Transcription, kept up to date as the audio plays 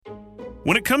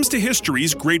When it comes to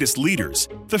history's greatest leaders,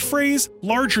 the phrase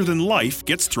larger than life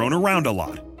gets thrown around a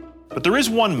lot. But there is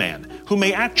one man who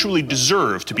may actually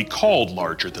deserve to be called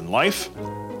larger than life: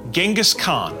 Genghis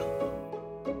Khan.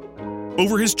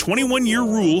 Over his 21-year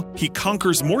rule, he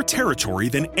conquers more territory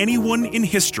than anyone in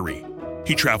history.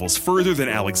 He travels further than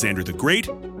Alexander the Great,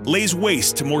 lays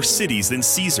waste to more cities than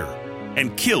Caesar,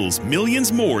 and kills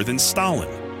millions more than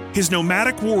Stalin. His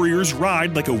nomadic warriors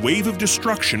ride like a wave of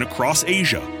destruction across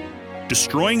Asia,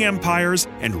 destroying empires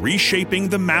and reshaping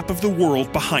the map of the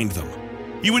world behind them.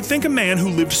 You would think a man who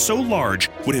lived so large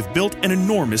would have built an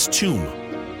enormous tomb,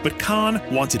 but Khan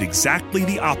wanted exactly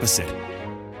the opposite.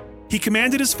 He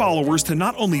commanded his followers to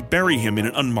not only bury him in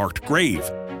an unmarked grave,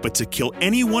 but to kill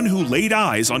anyone who laid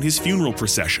eyes on his funeral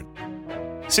procession.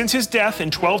 Since his death in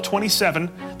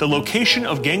 1227, the location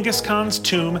of Genghis Khan's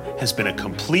tomb has been a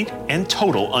complete and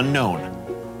total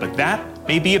unknown. But that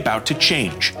may be about to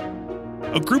change.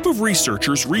 A group of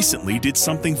researchers recently did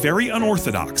something very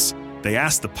unorthodox. They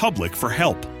asked the public for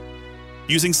help.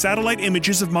 Using satellite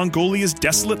images of Mongolia's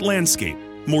desolate landscape,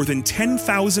 more than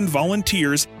 10,000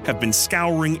 volunteers have been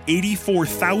scouring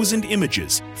 84,000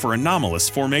 images for anomalous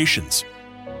formations.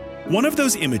 One of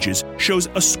those images shows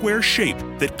a square shape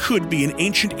that could be an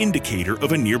ancient indicator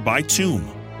of a nearby tomb.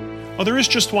 Well, there is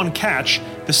just one catch.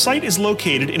 The site is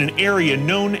located in an area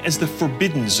known as the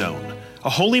Forbidden Zone, a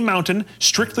holy mountain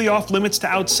strictly off limits to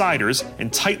outsiders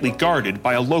and tightly guarded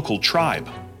by a local tribe.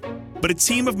 But a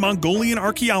team of Mongolian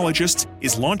archaeologists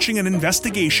is launching an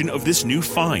investigation of this new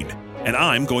find, and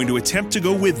I'm going to attempt to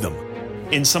go with them.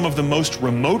 In some of the most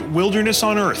remote wilderness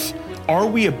on Earth, are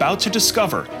we about to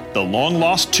discover the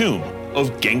long-lost tomb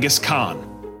of Genghis Khan?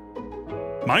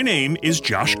 My name is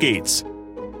Josh Gates.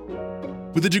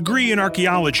 With a degree in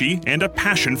archaeology and a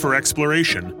passion for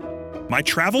exploration, my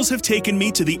travels have taken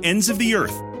me to the ends of the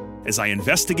earth as I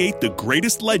investigate the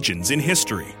greatest legends in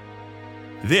history.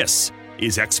 This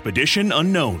is Expedition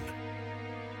Unknown.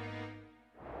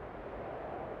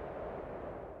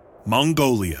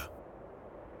 Mongolia.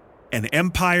 An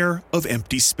empire of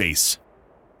empty space.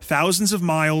 Thousands of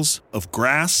miles of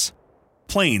grass,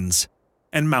 plains,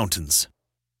 and mountains.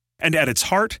 And at its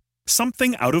heart,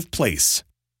 something out of place.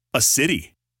 A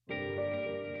city.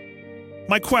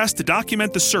 My quest to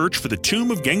document the search for the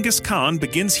tomb of Genghis Khan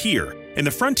begins here, in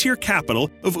the frontier capital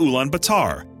of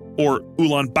Ulaanbaatar, or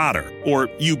Ulaanbaatar, or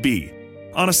UB.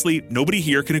 Honestly, nobody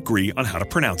here can agree on how to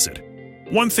pronounce it.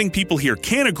 One thing people here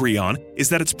can agree on is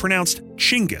that it's pronounced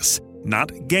Chinggis,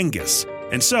 not Genghis,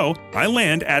 and so I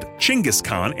land at Genghis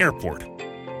Khan Airport.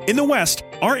 In the West,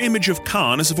 our image of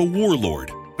Khan is of a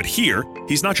warlord, but here,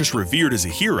 he's not just revered as a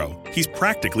hero, he's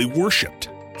practically worshipped.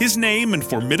 His name and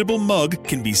formidable mug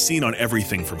can be seen on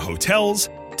everything from hotels,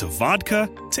 to vodka,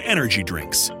 to energy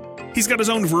drinks. He's got his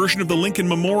own version of the Lincoln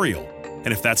Memorial,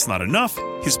 and if that's not enough,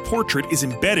 his portrait is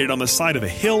embedded on the side of a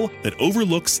hill that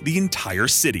overlooks the entire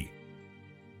city.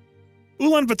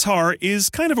 Ulaanbaatar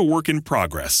is kind of a work in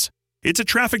progress. It's a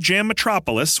traffic jam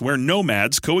metropolis where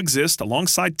nomads coexist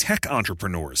alongside tech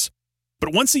entrepreneurs.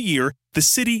 But once a year, the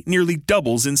city nearly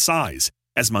doubles in size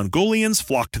as Mongolians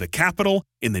flock to the capital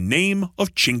in the name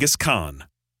of Genghis Khan.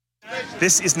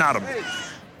 This is Naadam,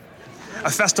 a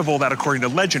festival that, according to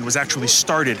legend, was actually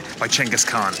started by Genghis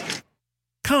Khan.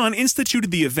 Khan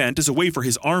instituted the event as a way for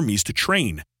his armies to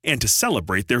train and to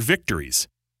celebrate their victories.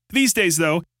 These days,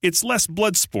 though, it's less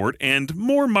blood sport and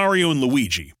more Mario and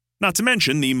Luigi, not to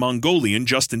mention the Mongolian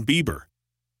Justin Bieber.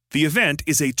 The event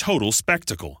is a total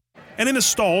spectacle, and in the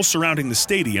stalls surrounding the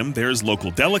stadium, there's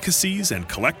local delicacies and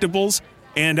collectibles,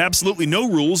 and absolutely no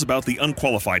rules about the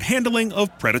unqualified handling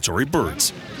of predatory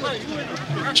birds.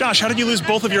 Josh, how did you lose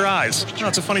both of your eyes? Oh,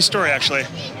 it's a funny story, actually.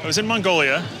 I was in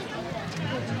Mongolia.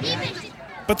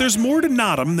 But there's more to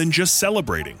Naadam than just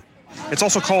celebrating. It's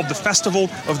also called the Festival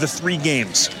of the Three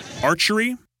Games.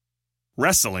 Archery,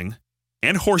 wrestling,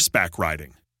 and horseback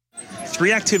riding.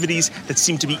 Three activities that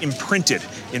seem to be imprinted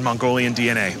in Mongolian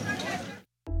DNA.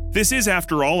 This is,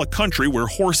 after all, a country where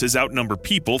horses outnumber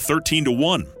people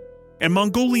 13-1. And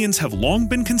Mongolians have long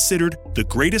been considered the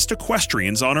greatest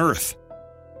equestrians on Earth.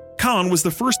 Khan was the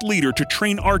first leader to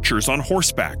train archers on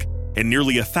horseback, and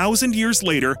nearly 1,000 years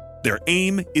later, their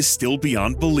aim is still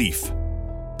beyond belief.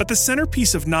 But the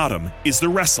centerpiece of Naadam is the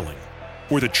wrestling,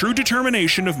 where the true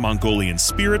determination of Mongolian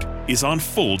spirit is on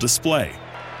full display.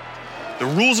 The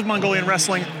rules of Mongolian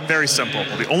wrestling, very simple.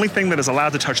 The only thing that is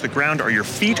allowed to touch the ground are your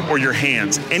feet or your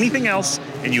hands. Anything else,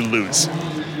 and you lose.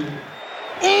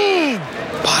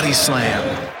 Body slam.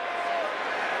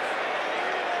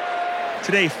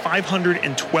 Today,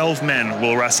 512 men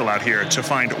will wrestle out here to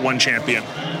find one champion.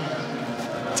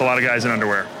 It's a lot of guys in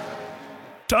underwear.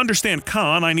 To understand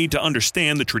Khan, I need to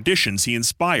understand the traditions he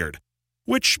inspired,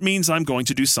 which means I'm going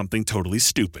to do something totally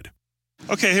stupid.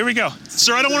 Okay, here we go.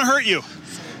 Sir, I don't want to hurt you.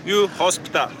 You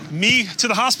hospital. Me to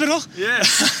the hospital? Yeah.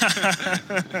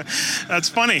 That's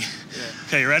funny. Yeah.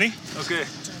 Okay, you ready? Okay.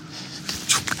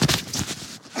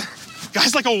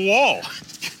 Guy's like a wall.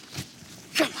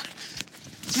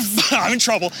 I'm in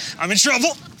trouble. I'm in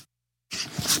trouble.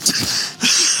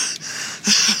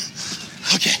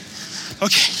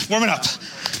 Okay, warm it up.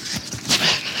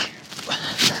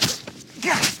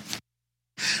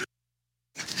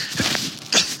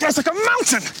 Guy's like a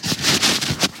mountain.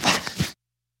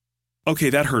 Okay,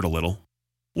 that hurt a little.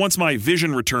 Once my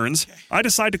vision returns, I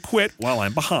decide to quit while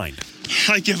I'm behind.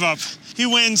 I give up. He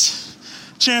wins.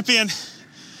 Champion.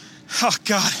 Oh,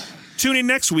 God. Tune in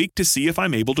next week to see if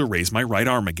I'm able to raise my right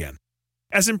arm again.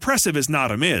 As impressive as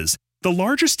Naadam is, the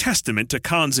largest testament to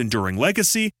Khan's enduring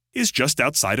legacy is just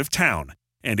outside of town,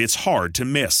 and it's hard to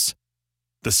miss.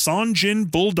 The Sonjin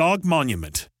Bulldog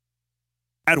Monument.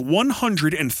 At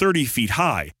 130 feet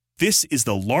high, this is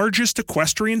the largest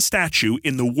equestrian statue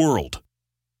in the world.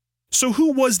 So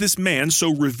who was this man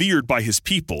so revered by his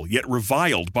people, yet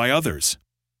reviled by others?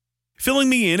 Filling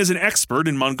me in as an expert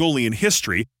in Mongolian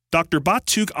history, Dr.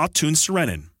 Batuk Atun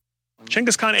Serenin.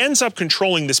 Genghis Khan ends up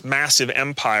controlling this massive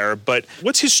empire, but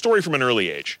what's his story from an early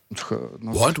age?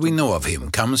 What we know of him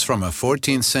comes from a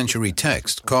 14th century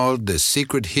text called The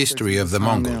Secret History of the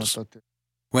Mongols.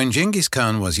 When Genghis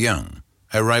Khan was young,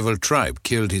 a rival tribe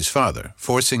killed his father,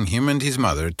 forcing him and his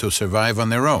mother to survive on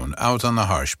their own out on the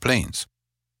harsh plains.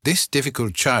 This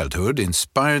difficult childhood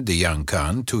inspired the young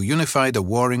Khan to unify the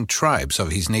warring tribes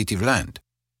of his native land,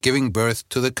 giving birth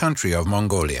to the country of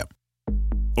Mongolia.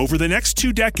 Over the next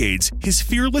 2 decades, his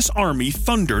fearless army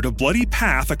thundered a bloody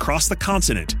path across the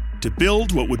continent to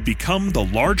build what would become the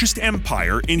largest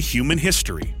empire in human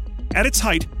history. At its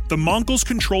height, the Mongols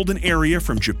controlled an area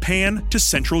from Japan to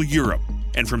Central Europe,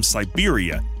 and from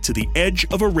Siberia to the edge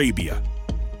of Arabia.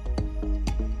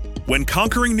 When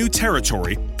conquering new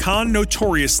territory, Khan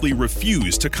notoriously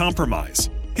refused to compromise.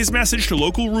 His message to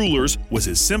local rulers was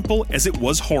as simple as it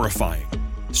was horrifying: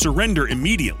 surrender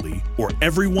immediately or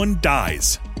everyone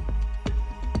dies.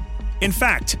 In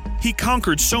fact, he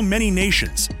conquered so many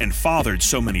nations and fathered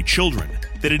so many children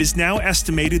that it is now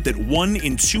estimated that 1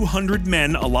 in 200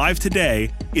 men alive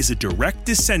today is a direct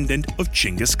descendant of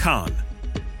Genghis Khan.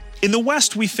 In the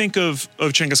West, we think of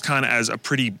Genghis Khan as a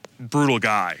pretty brutal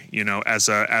guy, as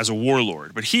a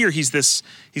warlord. But here, he's this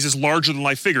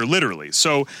larger-than-life figure, literally.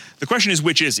 So the question is,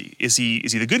 which is he? Is he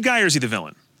the good guy or is he the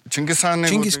villain?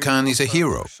 Genghis Khan is a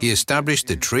hero. He established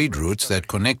the trade routes that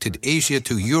connected Asia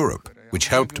to Europe, which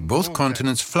helped both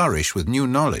continents flourish with new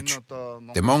knowledge.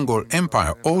 The Mongol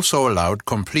Empire also allowed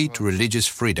complete religious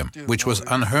freedom, which was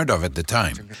unheard of at the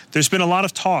time. There's been a lot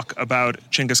of talk about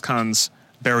Genghis Khan's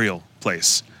burial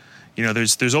place.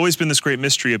 There's always been this great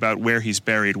mystery about where he's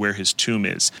buried, where his tomb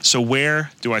is. So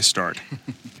where do I start?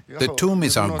 The tomb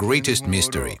is our greatest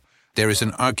mystery. There is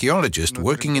an archaeologist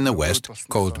working in the West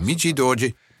called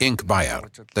Mijidorje Enkbayar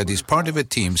that is part of a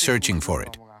team searching for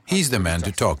it. He's the man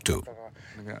to talk to.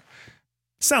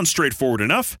 Sounds straightforward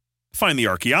enough. Find the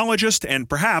archaeologist and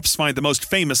perhaps find the most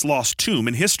famous lost tomb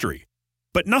in history.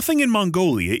 But nothing in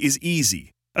Mongolia is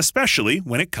easy, especially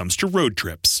when it comes to road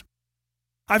trips.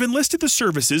 I've enlisted the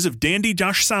services of Dandy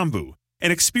Dash Sambu,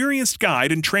 an experienced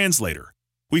guide and translator.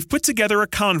 We've put together a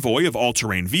convoy of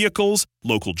all-terrain vehicles,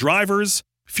 local drivers,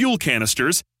 fuel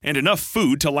canisters, and enough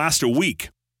food to last a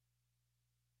week.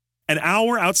 An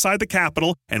hour outside the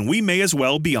capital, and we may as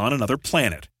well be on another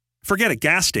planet. Forget a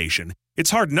gas station.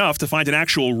 It's hard enough to find an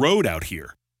actual road out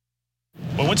here.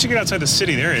 Well, once you get outside the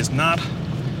city, there is not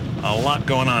a lot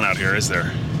going on out here, is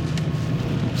there?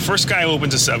 First guy who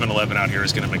opens a 7-Eleven out here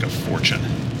is going to make a fortune.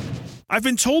 I've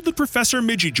been told that Professor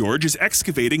Mijidorje is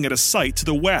excavating at a site to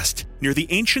the west, near the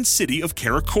ancient city of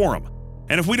Karakoram.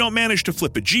 And if we don't manage to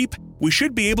flip a Jeep, we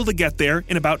should be able to get there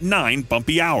in about 9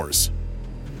 bumpy hours.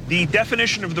 The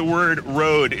definition of the word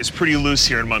road is pretty loose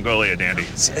here in Mongolia, Dandy.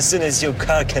 As soon as your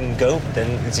car can go,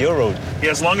 then it's your road.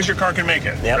 Yeah, as long as your car can make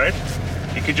it, yep.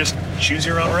 Right? You could just choose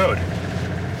your own road.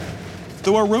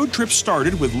 Though our road trip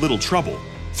started with little trouble,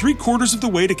 3/4 of the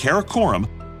way to Karakoram,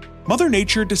 Mother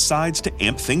Nature decides to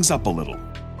amp things up a little.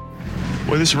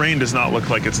 Boy, this rain does not look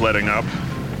like it's letting up.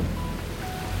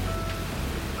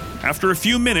 After a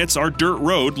few minutes, our dirt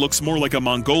road looks more like a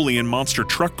Mongolian monster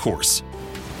truck course.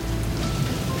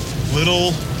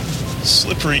 Little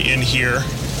slippery in here.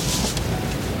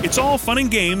 It's all fun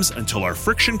and games until our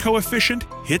friction coefficient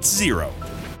hits 0.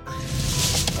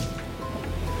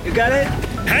 You got it?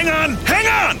 Hang on! Hang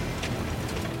on!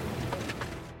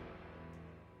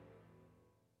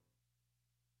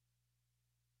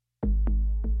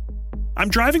 I'm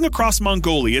driving across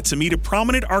Mongolia to meet a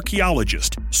prominent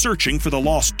archaeologist searching for the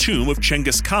lost tomb of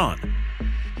Genghis Khan.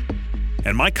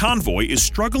 And my convoy is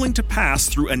struggling to pass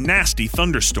through a nasty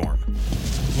thunderstorm.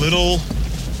 Little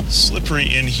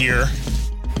slippery in here.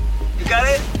 You got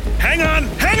it? Hang on!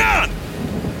 Hang on!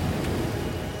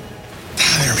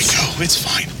 There we go. It's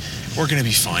fine. We're gonna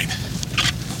be fine.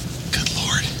 Good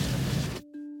Lord.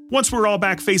 Once we're all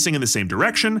back facing in the same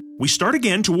direction, we start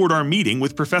again toward our meeting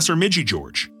with Professor Midji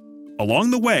George.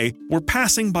 Along the way, we're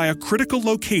passing by a critical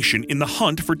location in the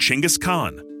hunt for Genghis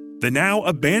Khan, the now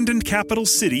abandoned capital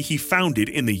city he founded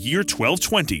in the year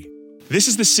 1220. This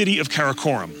is the city of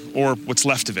Karakorum, or what's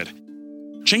left of it.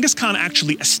 Genghis Khan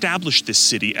actually established this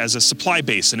city as a supply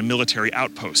base and a military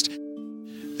outpost.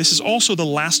 This is also the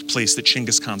last place that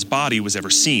Genghis Khan's body was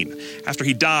ever seen. After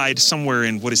he died somewhere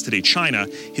in what is today China,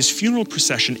 his funeral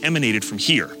procession emanated from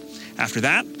here. After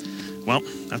that, well,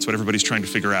 that's what everybody's trying to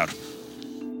figure out.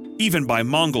 Even by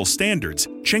Mongol standards,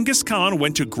 Genghis Khan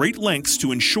went to great lengths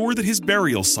to ensure that his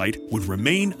burial site would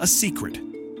remain a secret.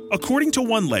 According to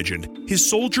one legend, his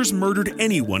soldiers murdered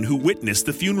anyone who witnessed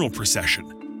the funeral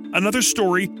procession. Another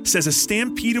story says a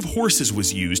stampede of horses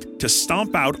was used to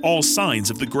stomp out all signs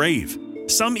of the grave.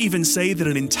 Some even say that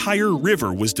an entire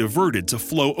river was diverted to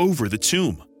flow over the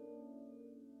tomb.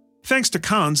 Thanks to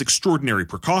Khan's extraordinary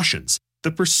precautions,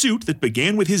 the pursuit that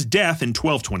began with his death in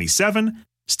 1227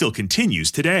 still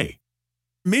continues today.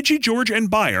 Midji George and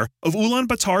Bayer of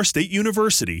Ulaanbaatar State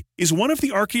University is one of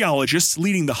the archaeologists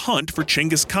leading the hunt for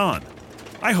Genghis Khan.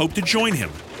 I hope to join him.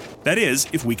 That is,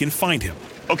 if we can find him.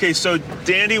 Okay, so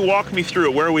Dandy, walk me through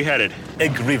it. Where are we headed?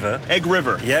 Egg River. Egg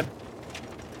River. Yep.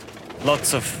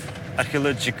 Lots of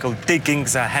archaeological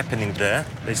diggings are happening there.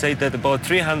 They say that about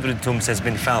 300 tombs has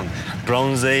been found.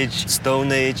 Bronze Age,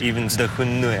 Stone Age, even the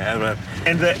Hunnu era.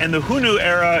 And the Hunnu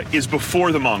era is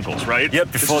before the Mongols, right?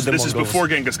 Yep, before the Mongols. This is before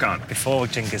Genghis Khan. Before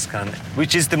Genghis Khan,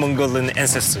 which is the Mongolian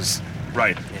ancestors.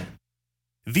 Right. Yeah.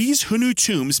 These Hunnu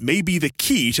tombs may be the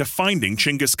key to finding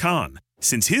Genghis Khan,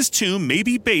 since his tomb may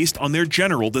be based on their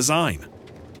general design.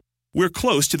 We're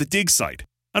close to the dig site.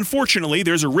 Unfortunately,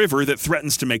 there's a river that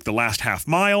threatens to make the last half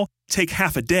mile take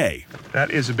half a day.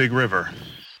 That is a big river.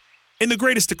 In the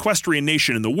greatest equestrian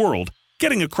nation in the world,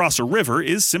 getting across a river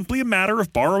is simply a matter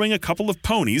of borrowing a couple of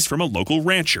ponies from a local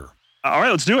rancher. All right,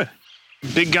 let's do it.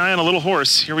 Big guy on a little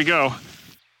horse. Here we go.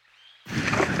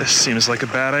 This seems like a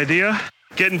bad idea.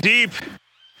 Getting deep.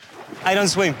 I don't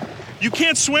swim. You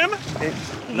can't swim?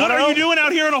 What No. are you doing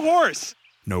out here on a horse?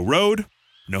 No road,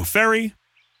 no ferry,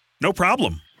 no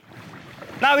problem.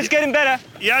 Now it's getting better.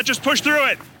 Yeah, just push through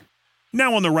it.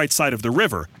 Now on the right side of the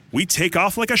river, we take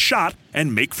off like a shot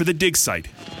and make for the dig site.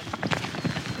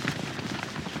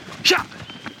 Shot.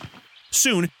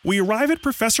 Soon, we arrive at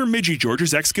Professor Midji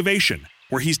George's excavation,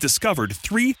 where he's discovered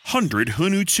 300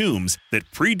 Hunnu tombs that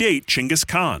predate Genghis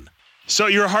Khan. So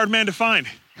you're a hard man to find.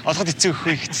 Well, that's his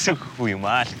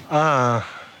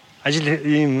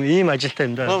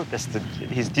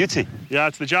duty. Yeah,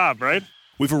 it's the job, right?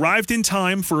 We've arrived in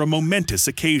time for a momentous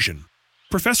occasion.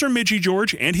 Professor Midji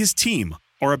George and his team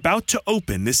are about to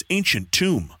open this ancient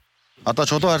tomb.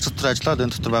 It's ready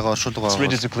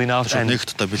to clean out and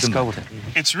discover it.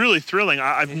 It's really thrilling.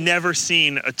 I've never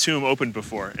seen a tomb opened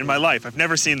before in my life. I've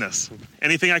never seen this.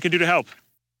 Anything I can do to help?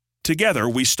 Together,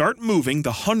 we start moving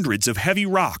the hundreds of heavy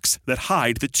rocks that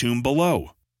hide the tomb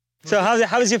below. So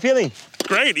how is you feeling?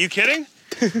 Great. Are you kidding?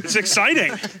 It's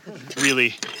exciting.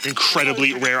 Really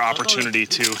incredibly rare opportunity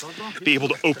to be able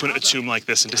to open a tomb like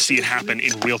this and to see it happen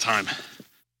in real time.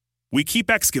 We keep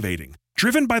excavating,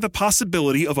 driven by the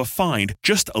possibility of a find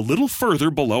just a little further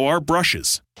below our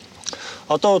brushes.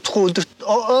 Is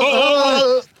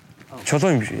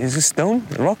it stone?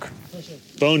 Rock?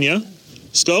 Bone, yeah?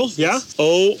 Skull? Yeah?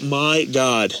 Oh my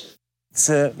God. It's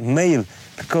a male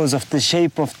because of the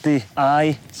shape of the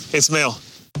eye. It's male.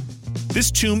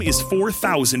 This tomb is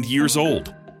 4,000 years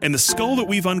old, and the skull that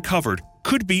we've uncovered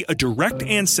could be a direct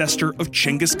ancestor of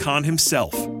Genghis Khan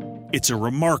himself. It's a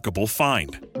remarkable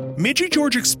find. Midji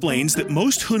George explains that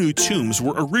most Hunnu tombs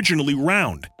were originally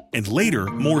round and later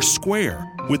more square,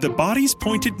 with the bodies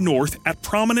pointed north at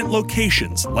prominent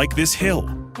locations like this hill.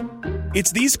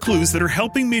 It's these clues that are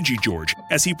helping Midji George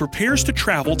as he prepares to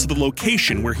travel to the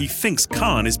location where he thinks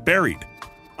Khan is buried.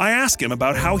 I ask him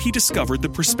about how he discovered the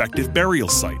prospective burial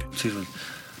site.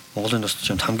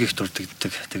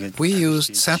 We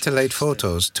used satellite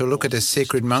photos to look at a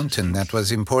sacred mountain that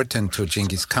was important to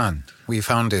Genghis Khan. We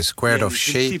found a squared-off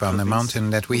shape on the mountain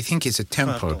that we think is a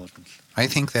temple. I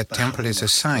think that temple is a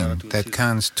sign that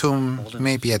Khan's tomb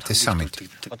may be at the summit.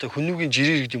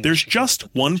 There's just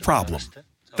one problem.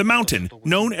 The mountain,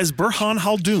 known as Burhan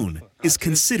Haldun, is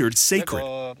considered sacred.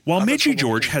 While Meiji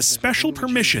George has special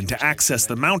permission to access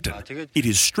the mountain, it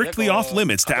is strictly off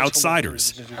limits to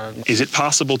outsiders. Is it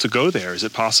possible to go there? Is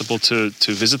it possible to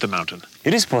visit the mountain?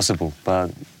 It is possible,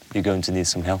 but you're going to need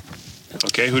some help.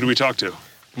 Okay, who do we talk to?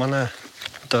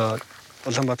 The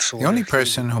only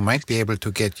person who might be able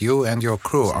to get you and your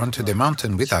crew onto the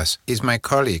mountain with us is my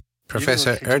colleague,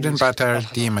 Professor Erdenbatar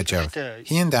Dimajev.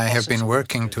 He and I have been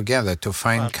working together to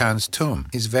find Khan's tomb.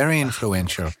 He's very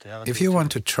influential. If you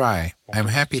want to try, I'm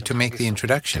happy to make the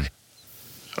introduction.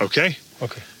 Okay.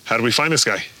 How do we find this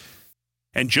guy?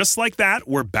 And just like that,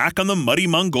 we're back on the muddy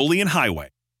Mongolian highway.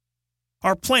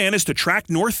 Our plan is to track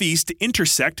northeast to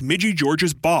intersect Meiji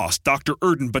George's boss, Dr.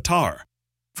 Erdenbatar.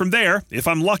 From there, if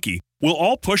I'm lucky, we'll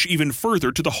all push even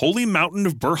further to the holy mountain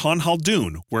of Burhan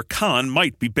Khaldun, where Khan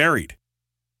might be buried.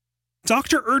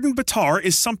 Dr. Erdenbatar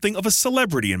is something of a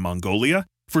celebrity in Mongolia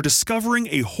for discovering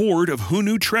a hoard of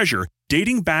Hunnu treasure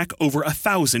dating back over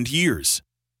 1,000 years.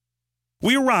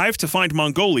 We arrive to find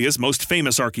Mongolia's most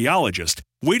famous archaeologist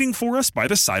waiting for us by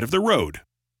the side of the road.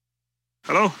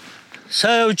 Hello,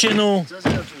 I'm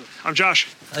Josh.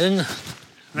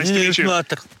 Nice to meet you.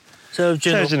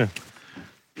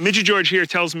 Meiji George here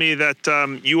tells me that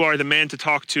you are the man to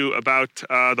talk to about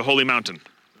the Holy Mountain.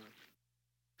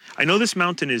 I know this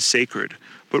mountain is sacred,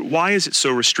 but why is it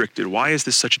so restricted? Why is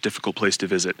this such a difficult place to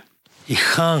visit?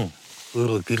 Khan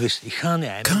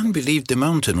believed the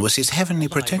mountain was his heavenly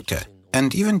protector,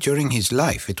 and even during his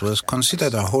life it was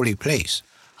considered a holy place.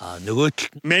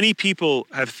 Many people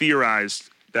have theorized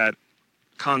that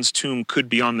Khan's tomb could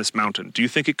be on this mountain. Do you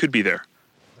think it could be there?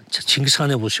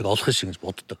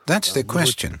 That's the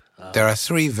question. There are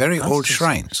 3 very old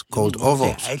shrines called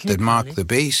ovals that mark the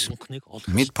base,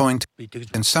 midpoint,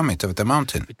 and summit of the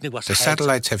mountain. The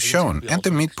satellites have shown, at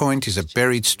the midpoint is a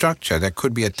buried structure that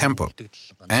could be a temple,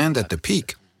 and at the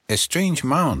peak, a strange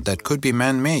mound that could be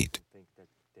man-made.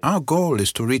 Our goal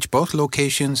is to reach both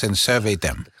locations and survey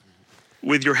them.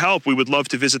 With your help, we would love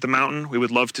to visit the mountain. We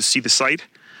would love to see the site.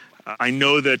 I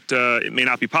know that it may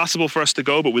not be possible for us to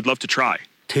go, but we'd love to try.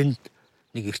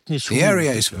 The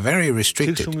area is very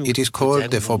restricted. It is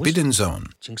called the Forbidden Zone.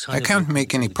 I can't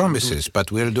make any promises,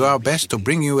 but we'll do our best to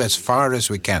bring you as far as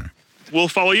we can. We'll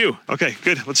follow you. Okay,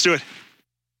 good. Let's do it.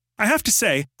 I have to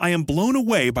say, I am blown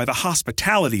away by the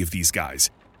hospitality of these guys.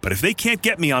 But if they can't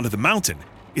get me onto the mountain,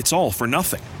 it's all for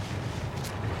nothing.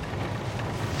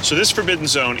 So this Forbidden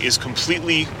Zone is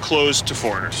completely closed to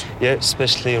foreigners. Yeah,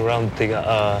 especially around the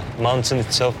mountain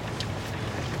itself.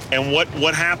 And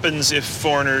what happens if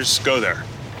foreigners go there?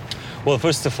 Well,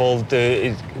 first of all,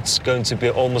 it's going to be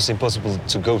almost impossible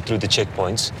to go through the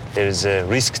checkpoints. There is a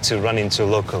risk to run into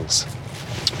locals.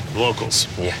 Locals?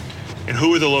 Yeah. And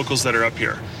who are the locals that are up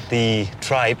here? The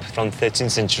tribe from the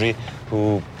 13th century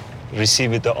who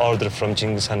received the order from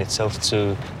Genghis Khan itself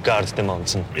to guard the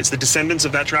mountain. It's the descendants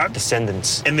of that tribe?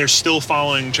 Descendants. And they're still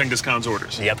following Genghis Khan's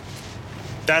orders? Yep.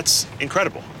 That's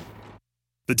incredible.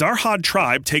 The Darhad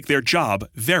tribe take their job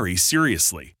very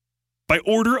seriously. By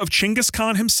order of Genghis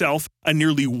Khan himself, a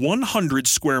nearly 100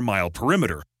 square mile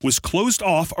perimeter was closed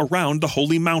off around the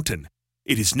holy mountain.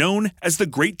 It is known as the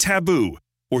Great Taboo,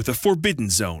 or the Forbidden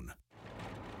Zone.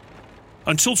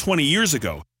 Until 20 years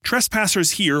ago,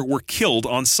 trespassers here were killed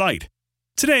on sight.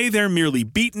 Today, they're merely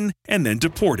beaten and then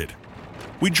deported.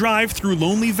 We drive through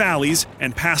lonely valleys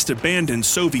and past abandoned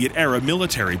Soviet-era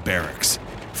military barracks.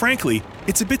 Frankly,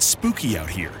 it's a bit spooky out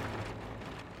here.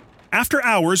 After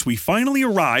hours, we finally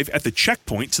arrive at the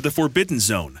checkpoint to the Forbidden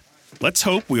Zone. Let's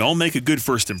hope we all make a good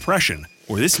first impression,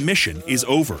 or this mission is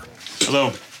over.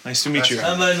 Hello. Nice to meet you.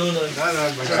 Nice to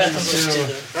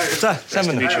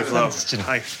meet you. Hello.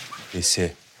 Hi.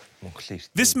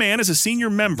 This man is a senior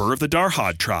member of the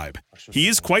Darhad tribe. He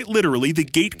is quite literally the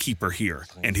gatekeeper here,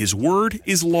 and his word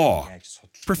is law.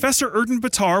 Professor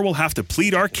Erdenbatar will have to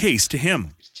plead our case to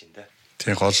him.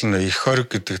 Тэгээ гол нь их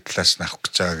хориг гэдэг талаас нь авах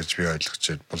гэж байгаа гэж би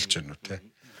ойлгож болж байна үү те.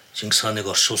 Чингис ханыг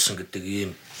оршуулсан гэдэг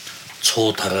ийм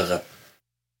цуу тараагаад.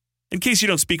 In case you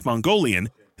don't speak Mongolian,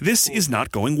 this is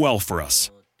not going well for us.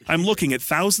 I'm looking at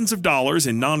thousands of dollars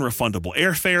in non-refundable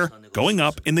airfare going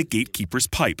up in the gatekeeper's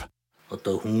pipe.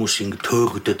 Одоо хүмүүс ингэ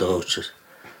төөгдөд байгаа учраас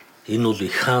энэ бол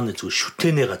их хааны зөв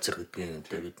шүтээний газар гэдэг юм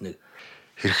бид нэг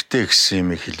хэрэгтэй гэсэн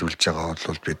юм хэлүүлж байгаа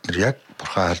бол бид нар яг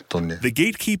бурхан халдууны. The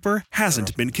gatekeeper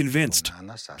hasn't been convinced.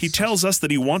 He tells us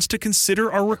that he wants to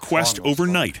consider our request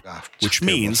overnight, which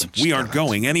means we aren't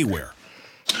going anywhere.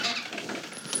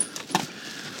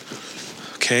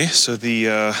 Okay, so the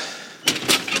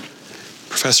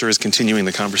professor is continuing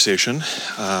the conversation.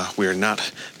 We are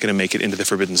not going to make it into the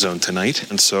Forbidden Zone tonight,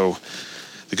 and so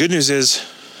the good news is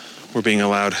we're being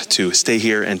allowed to stay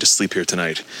here and to sleep here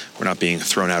tonight. We're not being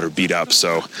thrown out or beat up,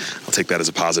 so I'll take that as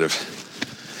a positive.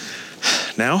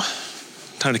 Now,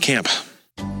 time to camp.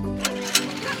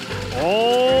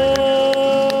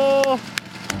 Oh!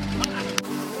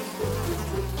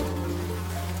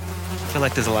 I feel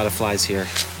like there's a lot of flies here.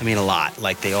 I mean, a lot.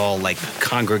 Like, they all,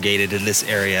 congregated in this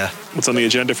area. What's on the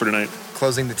agenda for tonight?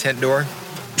 Closing the tent door.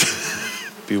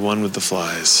 Be one with the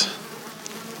flies.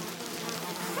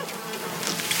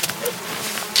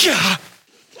 Yeah!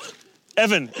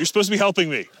 Evan, you're supposed to be helping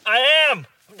me. I am!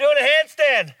 I'm doing a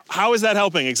handstand! How is that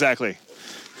helping exactly?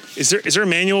 Is there a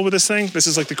manual with this thing? This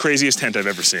is like the craziest tent I've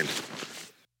ever seen.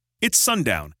 It's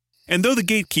sundown, and though the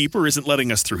gatekeeper isn't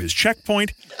letting us through his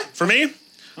checkpoint, For me?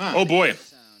 Oh boy.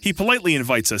 he politely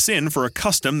invites us in for a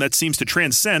custom that seems to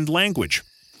transcend language.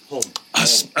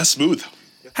 A smooth.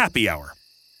 Happy hour.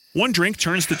 One drink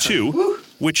turns to 2,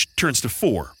 which turns to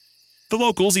 4. The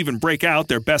locals even break out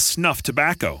their best snuff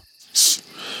tobacco.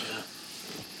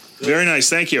 Very nice,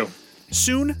 thank you.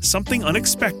 Soon, something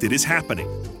unexpected is happening.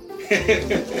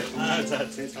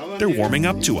 They're warming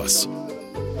up to us.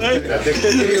 Give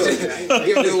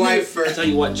your wife I first. tell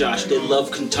you what, Josh, they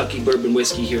love Kentucky bourbon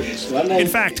whiskey here. In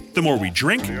fact, the more we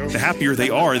drink, the happier they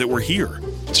are that we're here.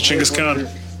 It's Genghis Khan.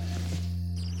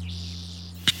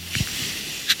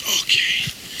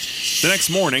 The next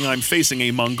morning, I'm facing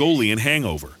a Mongolian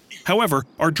hangover. However,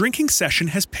 our drinking session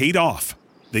has paid off.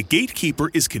 The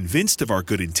gatekeeper is convinced of our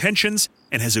good intentions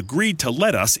and has agreed to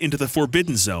let us into the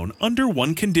Forbidden Zone under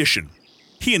one condition.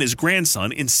 He and his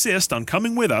grandson insist on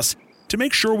coming with us to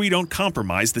make sure we don't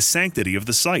compromise the sanctity of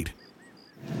the site.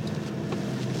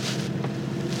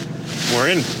 We're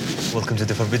in. Welcome to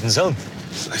the Forbidden Zone.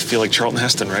 I feel like Charlton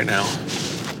Heston right now.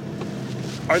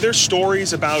 Are there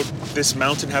stories about this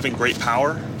mountain having great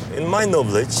power? In my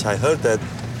knowledge, I heard that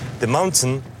the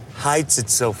mountain hides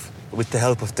itself with the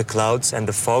help of the clouds and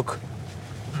the fog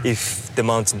if the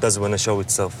mountain doesn't want to show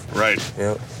itself. Right.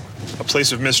 Yeah. A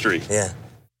place of mystery. Yeah.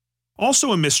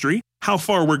 Also a mystery, how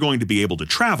far we're going to be able to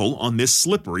travel on this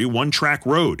slippery one-track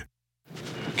road.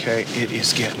 Okay, it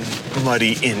is getting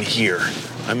muddy in here.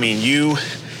 I mean, you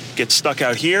get stuck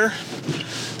out here,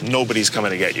 nobody's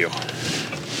coming to get you.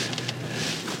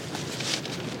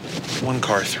 1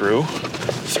 car through,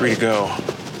 3 to go.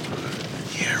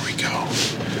 Here we go.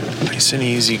 Nice and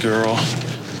easy, girl.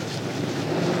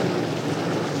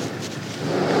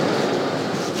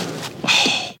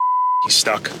 Oh, he's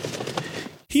stuck.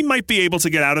 He might be able to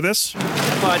get out of this.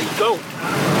 Buddy, go.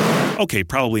 Okay,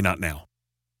 probably not now.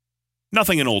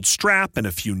 Nothing an old strap and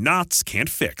a few knots can't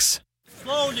fix.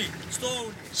 Slowly.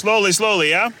 Slowly, slowly,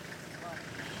 yeah?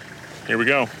 Here we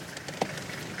go.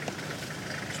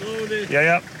 Slowly.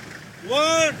 Yeah.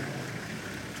 1,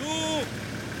 2,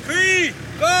 3.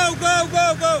 Go, go,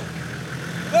 go, go.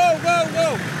 Go, go,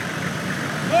 go.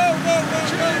 Go, go, go,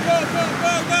 go, go, go, go,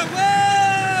 go, go,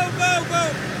 go, go.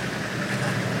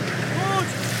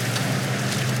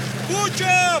 Good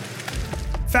job.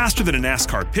 Faster than a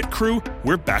NASCAR pit crew,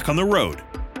 we're back on the road.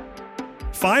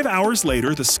 5 hours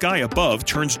later, the sky above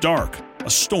turns dark. A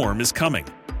storm is coming.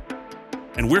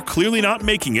 And we're clearly not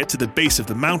making it to the base of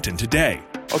the mountain today.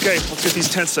 Okay, let's get these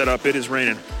tents set up. It is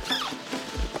raining.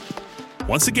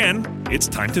 Once again, it's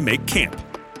time to make camp.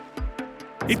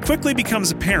 It quickly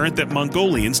becomes apparent that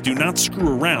Mongolians do not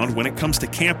screw around when it comes to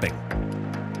camping.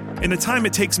 In the time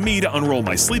it takes me to unroll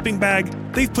my sleeping bag,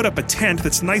 they've put up a tent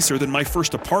that's nicer than my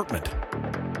first apartment.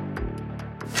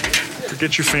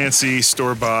 Forget your fancy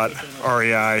store-bought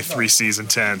REI 3-season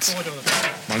tent.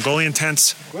 Mongolian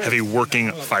tents have a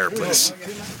working fireplace.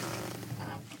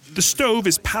 The stove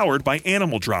is powered by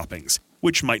animal droppings,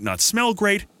 which might not smell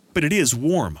great, but it is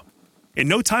warm. In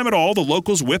no time at all, the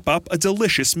locals whip up a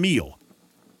delicious meal.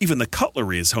 Even the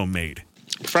cutlery is homemade.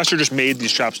 Professor just made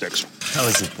these chopsticks. How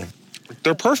is it then?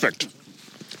 They're perfect.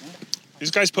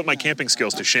 These guys put my camping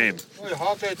skills to shame.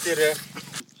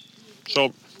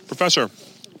 So, Professor,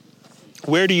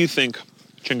 where do you think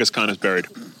Genghis Khan is buried?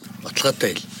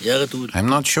 I'm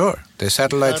not sure. The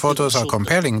satellite photos are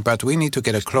compelling, but we need to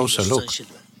get a closer look.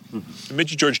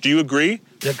 Mitchie George, do you agree?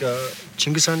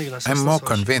 I'm more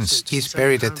convinced he's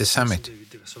buried at the summit.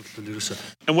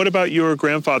 And what about your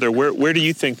grandfather? Where do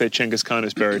you think that Genghis Khan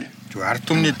is buried?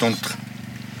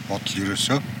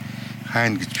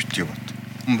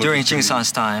 During Genghis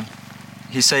Khan's time,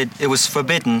 he said it was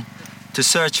forbidden to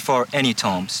search for any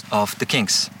tombs of the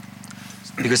kings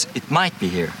because it might be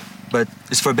here, but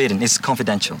it's forbidden, it's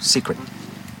confidential, secret.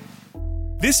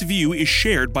 This view is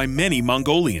shared by many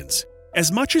Mongolians. As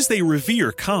much as they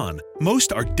revere Khan,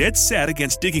 most are dead set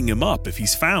against digging him up if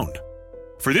he's found.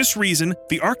 For this reason,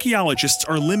 the archaeologists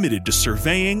are limited to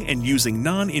surveying and using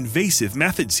non-invasive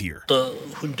methods here. Одоо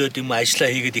хүндөд юм ажиллаа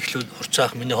хийгээд ихлүүл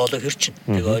хурцаах миний хоолой хэрчин.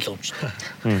 Тэг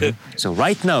ойлгомжтой. So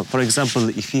right now, for example,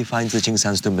 if he finds the Genghis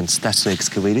Khan's tomb and starts to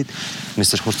excavate it,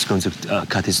 Mr. Hort's going to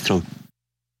cut his throat.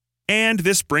 And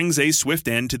this brings a swift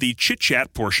end to the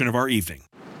chit-chat portion of our evening.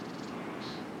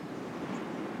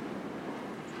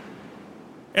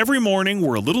 Every morning,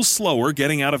 we're a little slower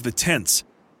getting out of the tents.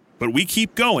 But we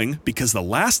keep going because the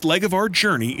last leg of our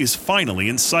journey is finally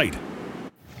in sight.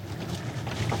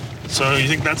 So you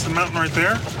think that's the mountain right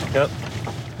there? Yep.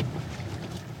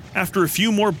 After a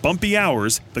few more bumpy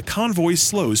hours, the convoy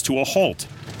slows to a halt.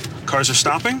 Cars are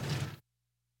stopping?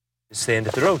 It's the end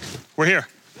of the road. We're here.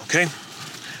 Okay.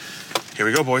 Here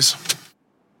we go, boys.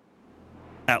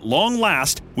 At long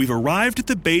last, we've arrived at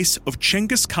the base of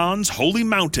Genghis Khan's holy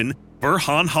mountain,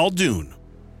 Burhan Khaldun.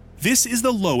 This is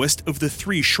the lowest of the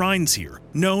 3 shrines here,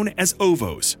 known as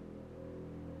ovos.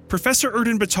 Professor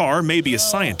Erdin Batar may be a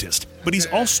scientist, but he's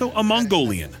also a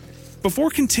Mongolian.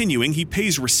 Before continuing, he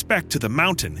pays respect to the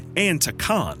mountain and to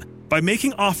Khan by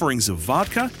making offerings of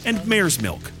vodka and mare's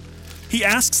milk. He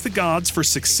asks the gods for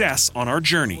success on our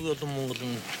journey.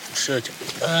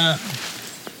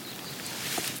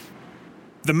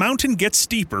 The mountain gets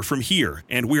steeper from here,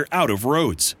 and we're out of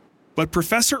roads. But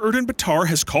Professor Erdin Batar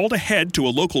has called ahead to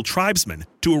a local tribesman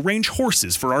to arrange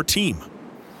horses for our team.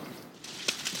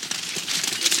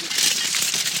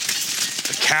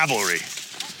 The cavalry.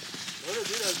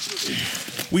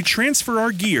 We transfer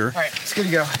our gear. All right, it's good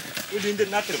to go.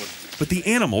 But the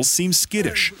animals seem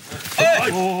skittish.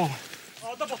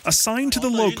 A sign to the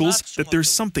locals that there's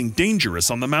something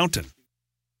dangerous on the mountain.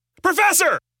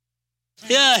 Professor!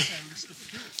 Yeah.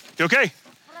 You okay?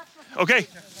 Okay.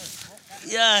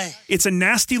 Yeah. It's a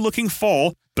nasty-looking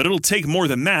fall, but it'll take more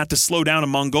than that to slow down a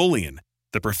Mongolian.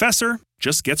 The professor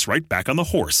just gets right back on the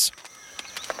horse.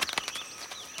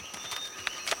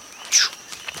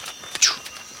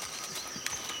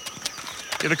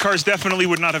 Yeah, the cars definitely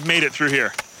would not have made it through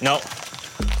here. No.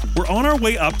 We're on our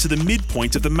way up to the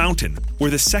midpoint of the mountain, where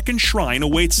the second shrine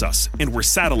awaits us, and where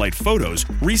satellite photos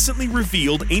recently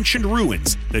revealed ancient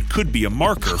ruins that could be a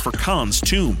marker for Khan's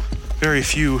tomb. Very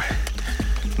few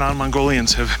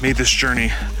non-Mongolians have made this journey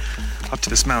up to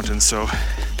this mountain, so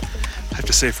I have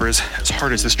to say, for as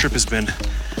hard as this trip has been,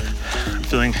 I'm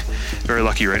feeling very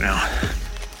lucky right now.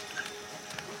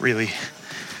 Really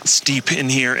steep in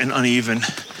here and uneven.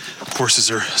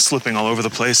 Horses are slipping all over the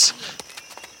place.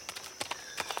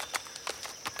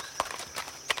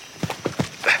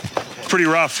 Pretty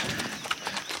rough.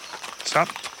 Stop.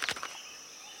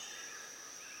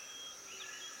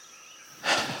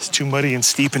 It's too muddy and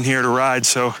steep in here to ride,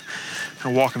 so I'm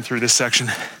gonna walk him through this section.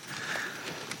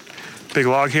 Big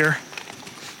log here.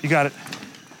 You got it.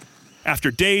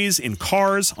 After days in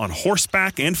cars, on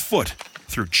horseback, and foot,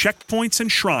 through checkpoints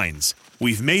and shrines,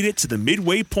 we've made it to the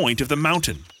midway point of the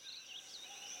mountain.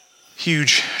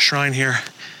 Huge shrine here.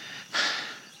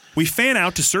 We fan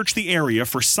out to search the area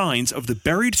for signs of the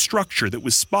buried structure that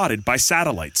was spotted by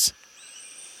satellites.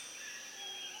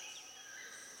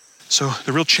 So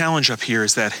the real challenge up here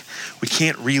is that we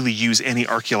can't really use any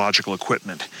archaeological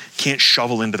equipment. Can't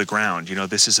shovel into the ground. You know,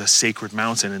 this is a sacred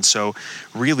mountain, and so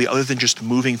really, other than just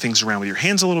moving things around with your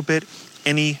hands a little bit,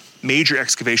 any major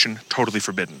excavation, totally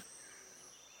forbidden.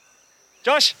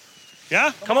 Josh,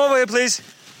 Yeah? come over here, please.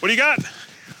 What do you got?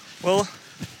 Well,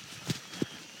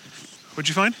 What'd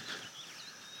you find?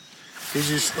 This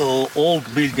is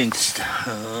old buildings.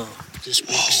 This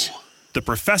bricks. The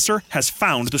professor has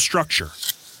found the structure.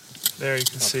 There you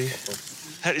can see.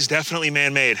 That is definitely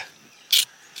man-made.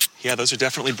 Yeah, those are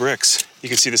definitely bricks. You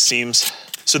can see the seams.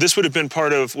 So this would have been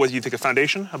part of, what do you think, a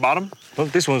foundation, a bottom? well,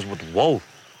 this one's with wall.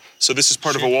 So this is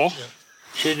part of a wall?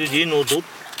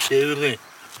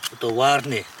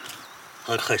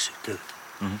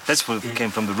 That's what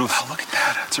came from the roof. Oh, look at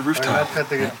that. It's a rooftop.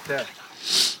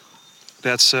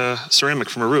 That's ceramic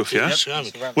from a roof, yeah?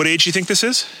 What age do you think this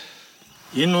is?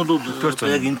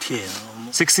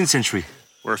 16th century.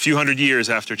 We're a few hundred years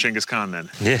after Genghis Khan then.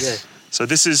 Yes. So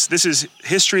this is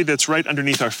history that's right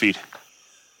underneath our feet.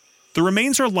 The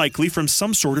remains are likely from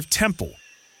some sort of temple.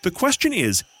 The question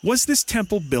is, was this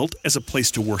temple built as a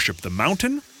place to worship the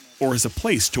mountain or as a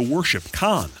place to worship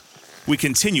Khan? We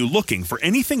continue looking for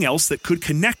anything else that could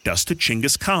connect us to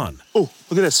Genghis Khan. Oh,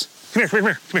 look at this. Come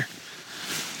here.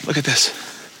 Look at this.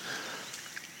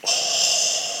 Oh.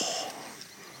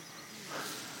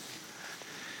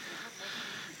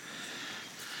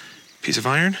 Piece of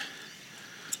iron.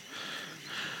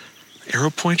 Arrow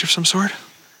point of some sort.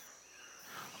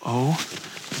 Oh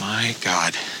my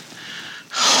God.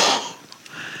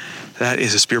 That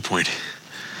is a spear point.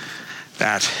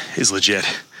 That is legit.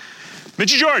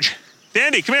 Mitchie George,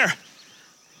 Dandy, come here.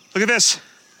 Look at this.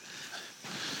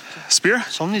 Spear?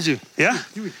 Yeah?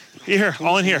 Here,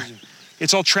 all in here.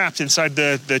 It's all trapped inside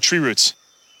the tree roots.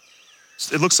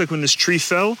 It looks like when this tree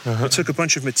fell, it took a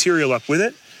bunch of material up with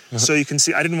it. So you can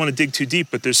see, I didn't want to dig too deep,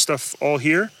 but there's stuff all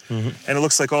here, and it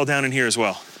looks like all down in here as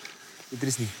well.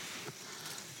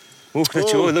 Look, there's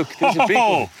a big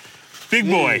one. Big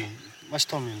boy.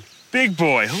 Big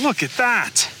boy, look at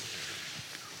that.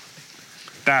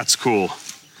 That's cool.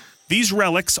 These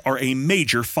relics are a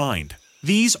major find.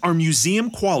 These are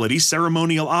museum-quality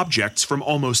ceremonial objects from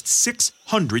almost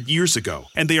 600 years ago,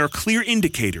 and they are clear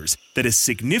indicators that a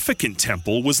significant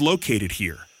temple was located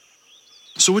here.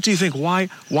 So what do you think? Why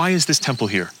is this temple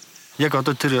here? Яг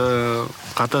одоо тэр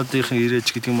гадаадынхан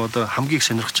ирээж гэдэг юм одоо хамгийн их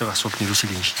сонирхож байгаа асуулт нь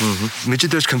ерөөсөө юм шиг.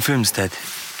 Mitchie confirms that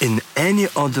in any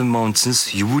other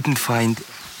mountains you wouldn't find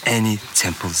any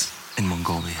temples in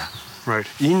Mongolia. Right.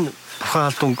 Энэ тухайн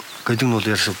албан гэдэг нь бол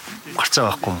ерөөсөө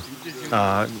гарцаа байхгүй юм.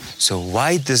 So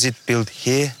why does it build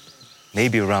here,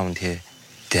 maybe around here,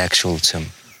 the actual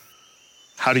tomb?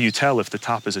 How do you tell if the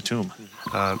top is a tomb?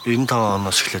 95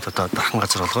 оноос эхлээд одоо дархан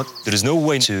газар болгоод There is no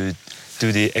way to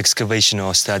do the excavation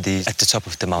or study at the top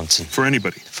of the mountain. For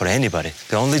anybody? For anybody.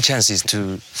 The only chance is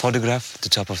to photograph the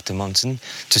top of the mountain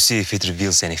to see if it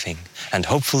reveals anything. And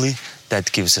hopefully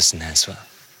that gives us an answer.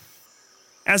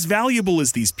 As valuable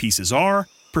as these pieces are,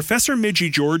 Professor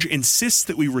Mitchie George insists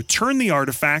that we return the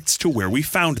artifacts to where we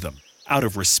found them, out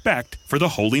of respect for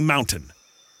the holy mountain.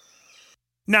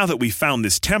 Now that we've found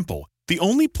this temple, the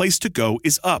only place to go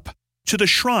is up, to the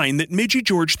shrine that Mitchie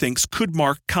George thinks could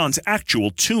mark Khan's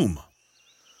actual tomb.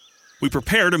 We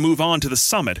prepare to move on to the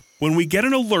summit when we get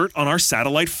an alert on our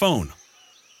satellite phone.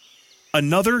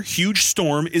 Another huge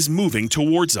storm is moving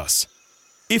towards us.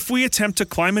 If we attempt to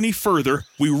climb any further,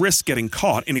 we risk getting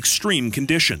caught in extreme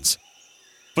conditions.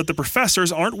 But the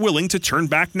professors aren't willing to turn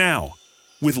back now.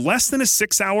 With less than a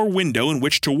 6-hour window in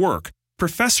which to work,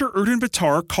 Professor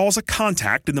Erdinbatar calls a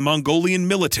contact in the Mongolian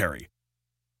military.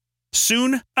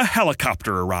 Soon, a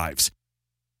helicopter arrives,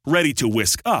 ready to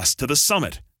whisk us to the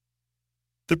summit.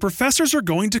 The professors are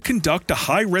going to conduct a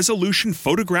high-resolution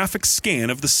photographic scan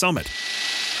of the summit.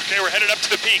 Okay, we're headed up to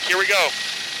the peak. Here we go.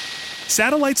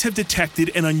 Satellites have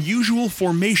detected an unusual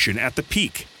formation at the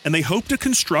peak, and they hope to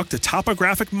construct a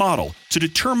topographic model to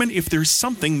determine if there's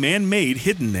something man-made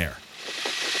hidden there.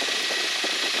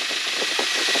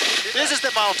 This is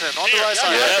the mountain on the right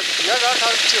side.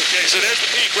 Okay, so there's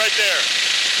the peak right there.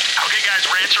 Okay, guys,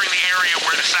 we're entering the area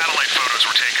where the satellite photos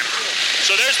were taken.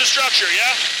 So there's the structure,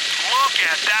 yeah? Look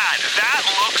at that. That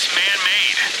looks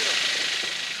man-made.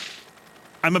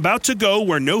 I'm about to go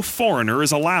where no foreigner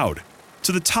is allowed,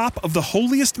 to the top of the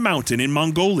holiest mountain in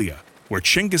Mongolia, where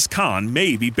Genghis Khan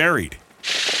may be buried.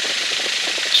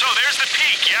 So there's the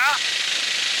peak, yeah?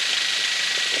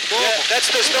 Yeah, that's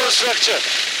the stone structure.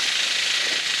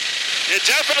 It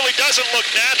definitely doesn't look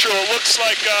natural. It looks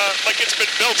like it's been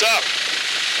built up.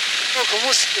 From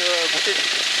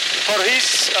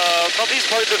his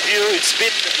point of view, it's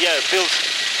been built,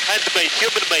 handmade,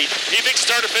 human-made. He thinks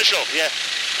it's artificial. Yeah.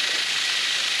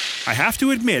 I have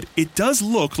to admit, it does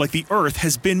look like the Earth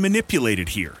has been manipulated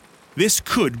here. This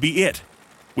could be it.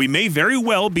 We may very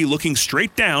well be looking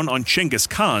straight down on Genghis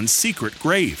Khan's secret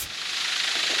grave.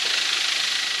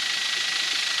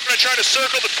 We're going to try to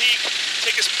circle the peak,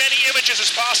 take as many images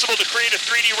as possible to create a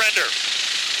 3D render.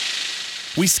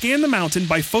 We scan the mountain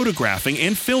by photographing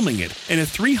and filming it in a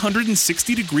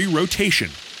 360-degree rotation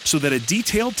so that a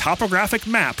detailed topographic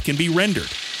map can be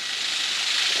rendered.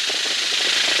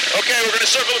 Okay, we're going to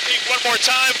circle the peak one more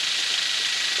time.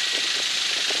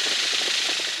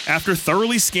 After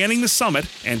thoroughly scanning the summit,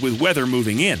 and with weather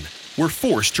moving in, we're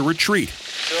forced to retreat.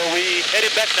 So we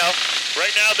heading back now.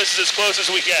 Right now, this is as close as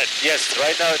we get. Yes,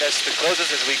 right now that's the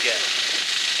closest as we get.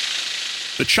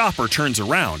 The chopper turns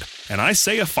around, and I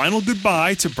say a final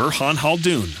goodbye to Burhan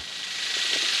Khaldun.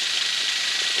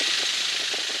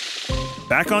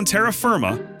 Back on terra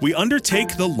firma, we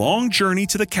undertake the long journey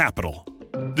to the capital.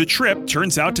 The trip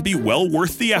turns out to be well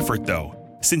worth the effort, though,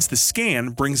 since the scan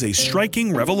brings a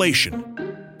striking revelation.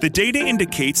 The data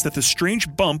indicates that the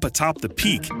strange bump atop the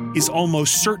peak is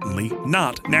almost certainly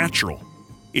not natural.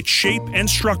 Its shape and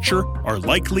structure are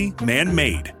likely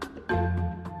man-made.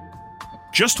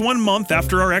 Just 1 month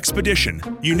after our expedition,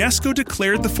 UNESCO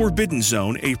declared the Forbidden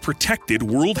Zone a protected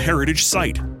World Heritage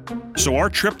Site. So our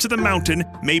trip to the mountain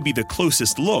may be the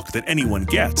closest look that anyone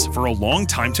gets for a long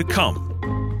time to come.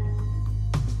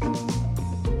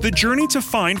 The journey to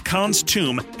find Khan's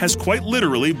tomb has quite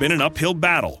literally been an uphill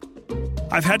battle.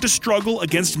 I've had to struggle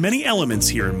against many elements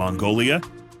here in Mongolia,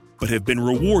 but have been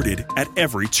rewarded at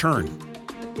every turn.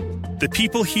 The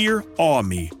people here awe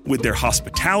me with their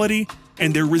hospitality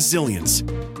and their resilience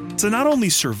to not only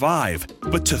survive,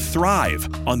 but to thrive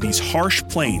on these harsh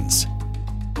plains.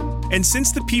 And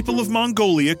since the people of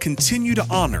Mongolia continue to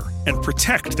honor and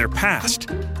protect their past,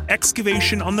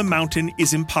 excavation on the mountain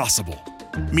is impossible,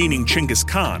 meaning Genghis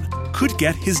Khan could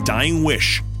get his dying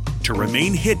wish to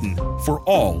remain hidden for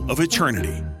all of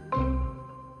eternity.